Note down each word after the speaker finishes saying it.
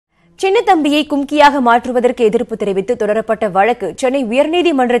சின்னத்தம்பியை கும்கியாக மாற்றுவதற்கு எதிர்ப்பு தெரிவித்து தொடரப்பட்ட வழக்கு சென்னை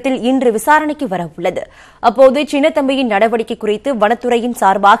உயர்நீதிமன்றத்தில் இன்று விசாரணைக்கு வரவுள்ளது. அப்போது சின்னத்தம்பியின் நடவடிக்கை குறித்து வனத்துறையின்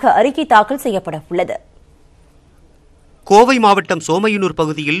சார்பாக அறிக்கை தாக்கல் செய்யப்பட உள்ளது. கோவை மாவட்டம் சோமையனூர்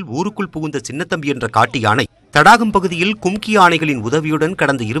பகுதியில் ஊருக்குள் புகுந்த சின்னத்தம்பி என்ற காட்டு யானை தடாகம் பகுதியில் கும்கி யானைகளின் உதவியுடன்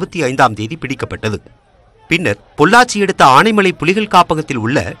கடந்த 25ஆம் தேதி பிடிக்கப்பட்டது. பின்னர் பொள்ளாச்சி அடுத்த ஆனைமலை புலிகள் காப்பகத்தில்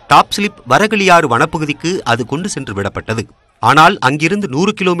உள்ள டாப் ஸ்லிப் வரகளியாறு வனப்பகுதிக்கு அது கொண்டு சென்று விடப்பட்டது. ஆனால் அங்கிருந்து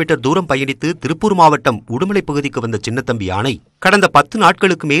 100 கிலோமீட்டர் தூரம் பயணித்து திருப்பூர் மாவட்டம் உடுமலை பகுதிக்கு வந்த சின்னத்தம்பி யானை கடந்த 10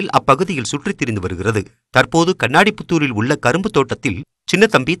 நாட்களுக்கு மேல் அப்பகுதியில் சுற்றித் திரிந்து வருகிறது. தற்போது கண்ணாடிப்புத்தூரில் உள்ள கரும்பு தோட்டத்தில்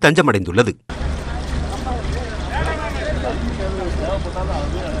சின்னத்தம்பி தஞ்சமடைந்துள்ளது.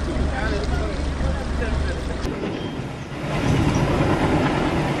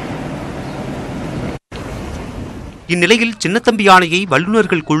 இந்நிலையில் சின்னத்தம்பி யானையை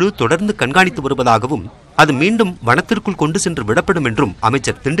வல்லுநர்கள் குழு தொடர்ந்து கண்காணித்து வருவதாகவும் அது மீண்டும் வனத்திற்குள் கொண்டு சென்று விடப்படும் என்றும்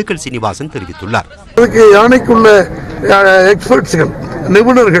அமைச்சர் திண்டுக்கல் சீனிவாசன் தெரிவித்துள்ளார். யானைக்குள்ள எக்ஸ்பர்ட்ஸ்கள்,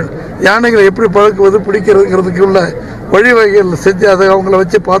 நிபுணர்கள் யானைகளை எப்படி பழக்குவது, பிடிக்கிறதுக்கு உள்ள வழிவகைகள் செஞ்சு அதை அவங்கள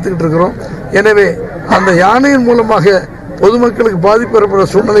வச்சு பார்த்துக்கிட்டு இருக்கிறோம். எனவே அந்த யானையின் மூலமாக பொதுமக்களுக்கு பாதிப்பு ஏற்படுற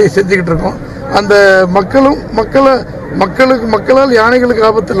சூழ்நிலையை செஞ்சுக்கிட்டு இருக்கோம். அந்த மக்களால் யானைகளுக்கு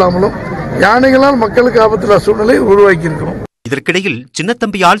ஆபத்து இல்லாமலும் யானைகளால் மக்களுக்கு ஆபத்தில்லா சூழ்நிலை உருவாக்கி இருக்கிறோம். இதற்கிடையில்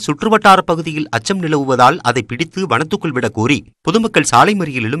சின்னத்தம்பியால் சுற்றுவட்டார பகுதியில் அச்சம் நிலவுவதால் அதை பிடித்து வனத்துக்குள் விட கோரி பொதுமக்கள் சாலை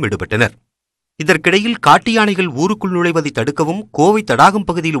மறியலிலும் ஈடுபட்டனர். இதற்கிடையில் காட்டு யானைகள் ஊருக்குள் நுழைவதை தடுக்கவும் கோவை தடாகம்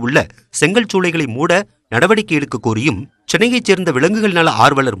பகுதியில் உள்ள செங்கல் சூளைகளை மூட நடவடிக்கை எடுக்க கோரியும் சென்னையைச் சேர்ந்த விலங்குகள் நல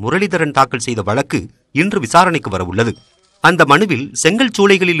ஆர்வலர் முரளிதரன் தாக்கல் செய்த வழக்கு இன்று விசாரணைக்கு வரவுள்ளது. அந்த மனுவில் செங்கல்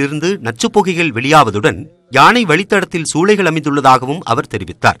சூளைகளில் இருந்து நச்சுப்புகைகள் வெளியாவதுடன் யானை வழித்தடத்தில் சூளைகள் அமைந்துள்ளதாகவும் அவர்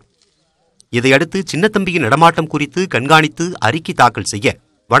தெரிவித்தார். இதையடுத்து சின்னத்தம்பியின் நடமாட்டம் குறித்து கண்காணித்து அறிக்கை தாக்கல் செய்ய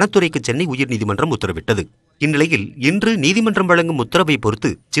வனத்துறைக்கு சென்னை உயர்நீதிமன்றம் உத்தரவிட்டது. இந்நிலையில் இன்று நீதிமன்றம் வழங்கும் உத்தரவை பொறுத்து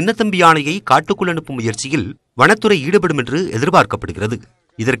சின்னத்தம்பி யானையை காட்டுக்குள் அனுப்பும் முயற்சியில் வனத்துறை ஈடுபடும் என்று எதிர்பார்க்கப்படுகிறது.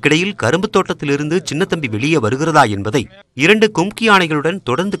 இதற்கிடையில் கரும்பு தோட்டத்திலிருந்து சின்னத்தம்பி வெளியே வருகிறதா என்பதை 2 கும்கி யானைகளுடன்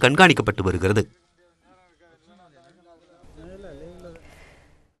தொடர்ந்து கண்காணிக்கப்பட்டு வருகிறது.